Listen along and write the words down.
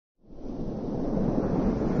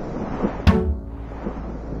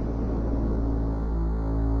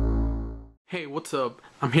Hey, what's up?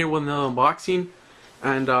 I'm here with another unboxing,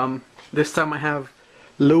 and this time I have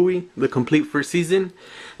Louie, the complete first season,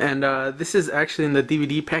 and this is actually in the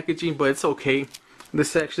DVD packaging, but it's okay.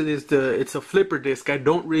 This actually is it's a flipper disc. I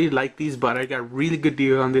don't really like these, but I got a really good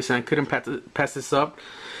deal on this, and I couldn't pass this up.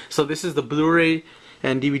 So this is the Blu-ray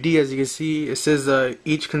and DVD. As you can see, it says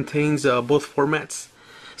each contains both formats.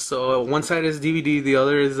 So one side is DVD, the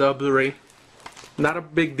other is Blu-ray. Not a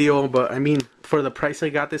big deal, but I mean, for the price I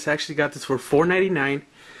got this, I actually got this for $4.99.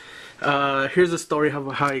 Here's the story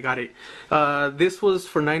of how I got it. This was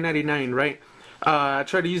for $9.99, right? I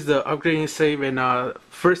tried to use the upgrade and save, and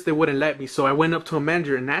first they wouldn't let me, so I went up to a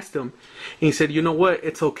manager and asked him, and he said, you know what,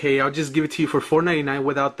 it's okay, I'll just give it to you for $4.99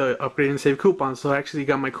 without the upgrade and save coupon. So I actually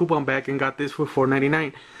got my coupon back and got this for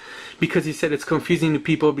 $4.99, because he said it's confusing to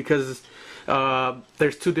people because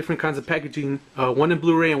there's two different kinds of packaging, one in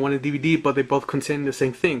Blu-ray and one in DVD, but they both contain the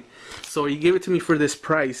same thing. So he gave it to me for this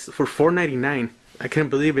price, for $4.99. I can't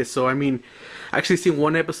believe it. So I mean, I actually seen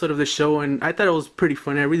one episode of the show and I thought it was pretty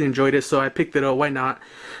funny. I really enjoyed it, so I picked it up. Why not?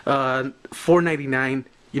 $4.99,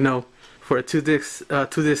 you know, for a two-disc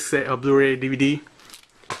set of Blu-ray DVD.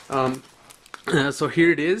 So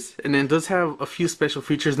here it is, and then it does have a few special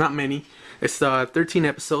features, not many. It's 13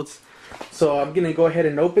 episodes. So I'm gonna go ahead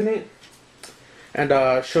and open it and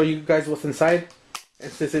show you guys what's inside.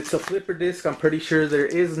 And since it's a flipper disc, I'm pretty sure there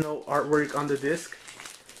is no artwork on the disc.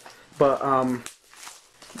 But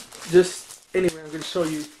just anyway, I'm going to show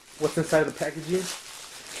you what's inside the packaging.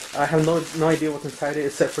 I have no idea what's inside it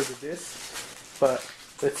except for the disc. But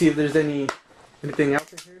let's see if there's anything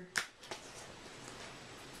else in here.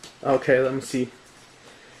 Okay, let me see.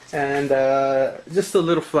 And just a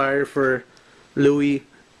little flyer for Louie,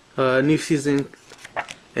 new season.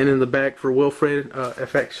 And in the back for Wilfred,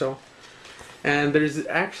 FX show. And there's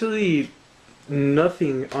actually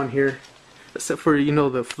nothing on here except for, you know,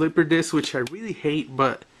 the flipper disc, which I really hate,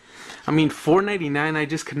 but I mean, $4.99, I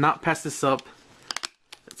just could not pass this up.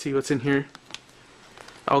 Let's see what's in here.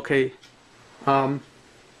 Okay.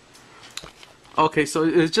 Okay, so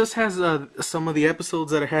it just has some of the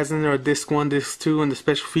episodes that it has in there, disc 1, disc 2, and the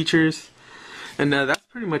special features. And that's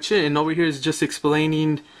pretty much it. And over here is just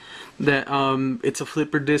explaining that it's a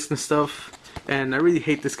flipper disc and stuff. And I really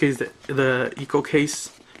hate this case, the Eco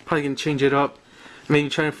case. Probably gonna change it up. Maybe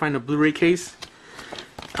try to find a Blu-ray case.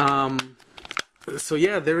 So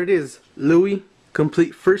yeah, there it is. Louie,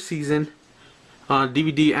 complete first season,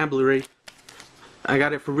 DVD and Blu-ray. I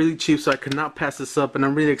got it for really cheap, so I could not pass this up, and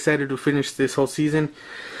I'm really excited to finish this whole season.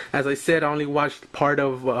 As I said, I only watched part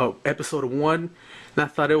of episode 1, and I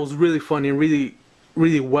thought it was really funny and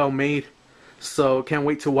really well made. So can't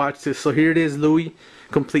wait to watch this. So here it is, Louie,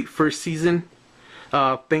 complete first season.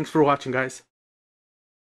 Thanks for watching, guys.